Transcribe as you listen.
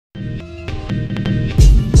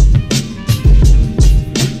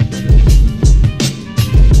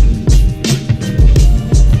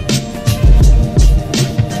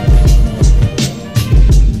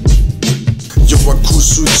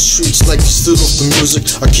still off the music,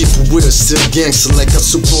 I keep it weird, still gangster like I'm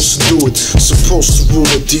supposed to do it. Supposed to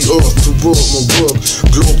rule it, the earth, the world, my work.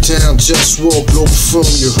 Globe town, JustWar, Globalfirm,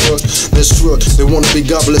 you heard? That's right, they wanna be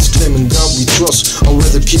godless, claiming God we trust. I'd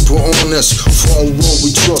rather keep it honest, for our world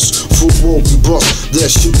we trust, for world we bust.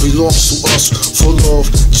 That shit belongs to us, for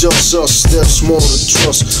love, just us, there's more to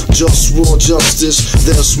trust. JustWar, justice,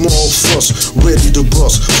 there's more of us, ready to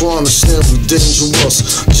bust, for understand we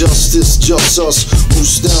dangerous. Justice, just us, who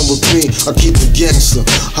stand with me, I keep it gangster,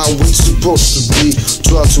 how we supposed to be.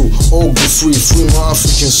 Try to all be free, free my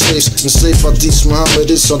African slaves, enslaved by these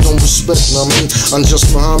Mohammedists I don't respect, I mean, I'm just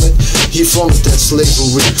Muhammad, he founded that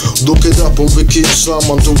slavery. Look it up on Wiki Islam,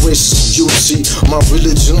 on the racist, you'll see my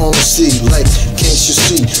religion honesty, like, can't you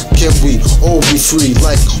see, can we all be free,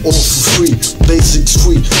 like, all for free, basics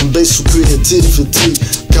free, and basic creativity,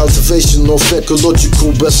 cultivation of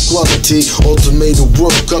ecological best quality, automated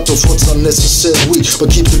work, cut off what's unnecessary, but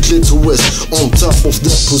keep the clitoris on top of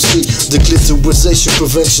that pussy. The clitorisation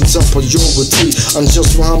prevention top priority. I'm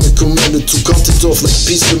just Muhammad commanded to cut it off like a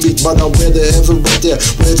piece of meat, but I wear the heaven right there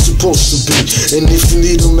where it's supposed to be. And if you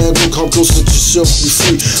need a man, look how close that yourself be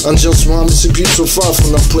free. I'm just Muhammad, see people far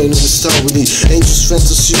from not playing in this town with me. Angels,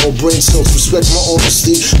 fantasy, or brain cells, respect my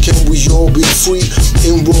honesty. Can we all be free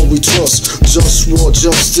in what we trust? JustWar,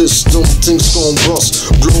 justice, them things gon' bust.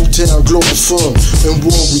 Globe town, Globalfirm, and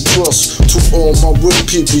what we trust. To all my real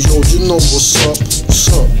people, yo, you know what's up, what's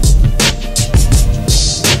up.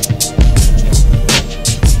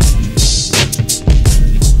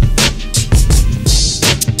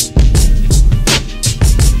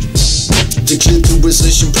 The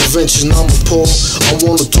clitorisation prevention, I'm appalled. I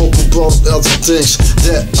wanna talk about other things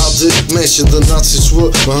that I didn't mention. The Nazis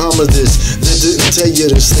were Mohammedists, they didn't tell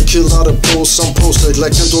you this. They kill out of Poles, some Poles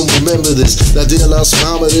like they don't remember this. That they realized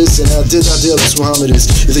Mohammedists, and I realized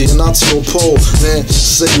Mohammedists. Either you're Nazi or Pole, man,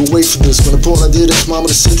 stay away from this. When the Pole I did this,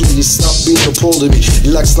 Mohammed Italy, he stopped being a Pole to me.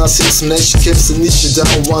 He likes Nazis and she kept the niche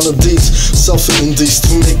down one of these, suffering these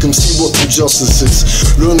to make them see what true justice is.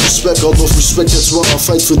 Learn respect, out of respect, that's why I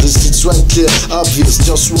fight for this. It's right clear, obvious,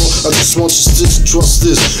 JustWar, I just want you to trust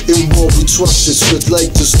this. In war we trust shit, straight like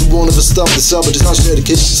this. The one of us stop this out, but it's not your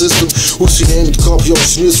education system. Who's your name? The copy of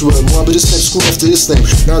Israel. One but this name, school after his name.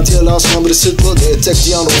 Now dear last one but it's Hitler, they attack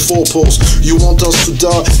the honor of four posts. You want us to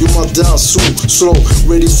die, you might die soon. Slow,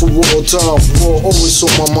 ready for war time. War always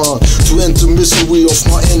on my mind, to end the misery of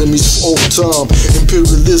my enemies for all time.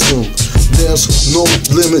 Imperialism, there's no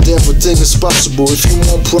limit, everything is possible. If you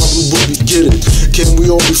want, probably we get it. Can we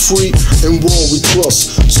all be free in war we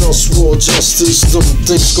trust? JustWar, justice, them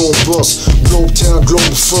things gon' bust. Globe town,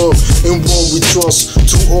 Globalfirm, in war we trust.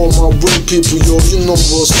 To all my real people, yo, you know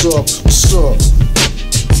what's up, what's up.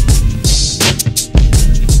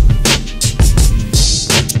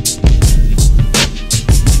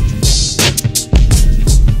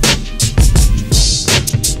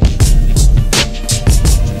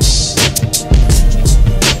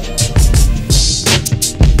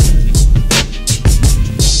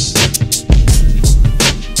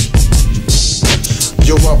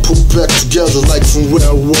 Yo, I put back together like from where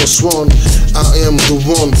I was one. I am the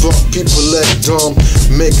one, but people act dumb,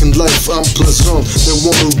 making life unpleasant. They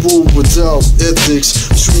wanna rule without ethics,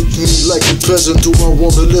 treat me like a peasant. Do I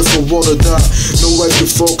wanna live or wanna die? No right to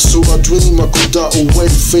fuck, so I dream I could die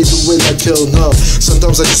away, fade away like hell now.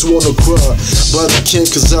 Sometimes I just wanna cry, but I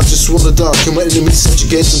can't cause I just wanna die. Can my enemies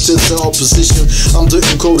subjugate until their opposition? I'm the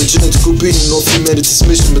encoded genetical being of humanity's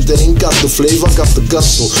mission, but they ain't got the flavor, I got the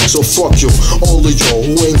gusto. So fuck you, all of y'all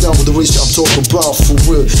who ain't down with the race I'm talking about for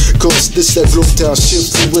real. Cause this that globe town shit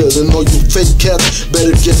for real. And all you fake cats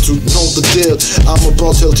better get to know the deal. I'm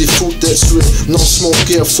about healthy food that's real, no smoke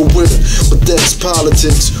here for real. But that's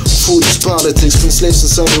politics, food is politics. Been slaves in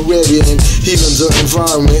Saudi Arabia and healing the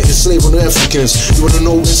environment, enslaving the Africans. You wanna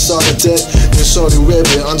know where started that? In Saudi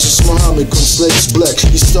Arabia, I'm just Muhammad, cause slaves black,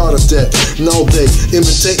 he started that. Now they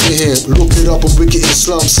imitating him, look it up on Wiki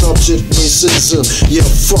Islam, subject means citizen. Yeah,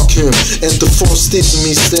 fuck him. And the force teaching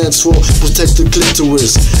me stands for protect the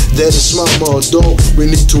clitoris. That is my motto, we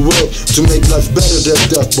need to work to make life better than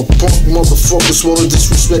that. But punk motherfuckers wanna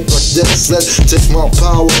disrespect like that. Take my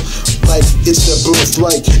power like it's their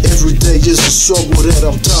birthright. Every day is a struggle that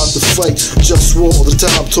I'm tired to fight. JustWar all the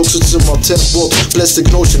time, toxins in my tap book. Plastic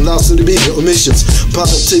notion, lies to the media, omissions.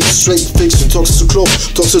 Politics, straight fiction, toxins too close.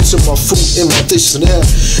 Toxins in my food, in my dish and air.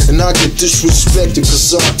 And I get disrespected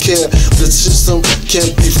cause I care. The system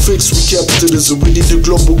can't be fixed with capitalism. We need the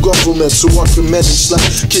global government so I can manage like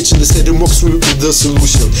kitchen. They say democracy will be the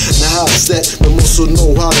solution. Now how's that? But also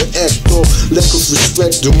know how to act off lack of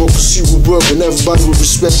respect. Democracy will work and everybody will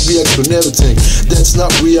respect, react on everything. That's not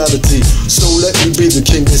reality. So let me be the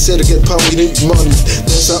king. They say to get power you need money.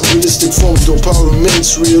 That's not realistic for me. Though power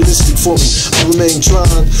remains realistic for me. I remain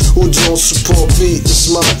trying. Who don't support me? It's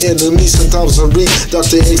my enemy. Sometimes I read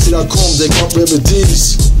DrAC.com. They got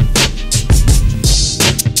remedies.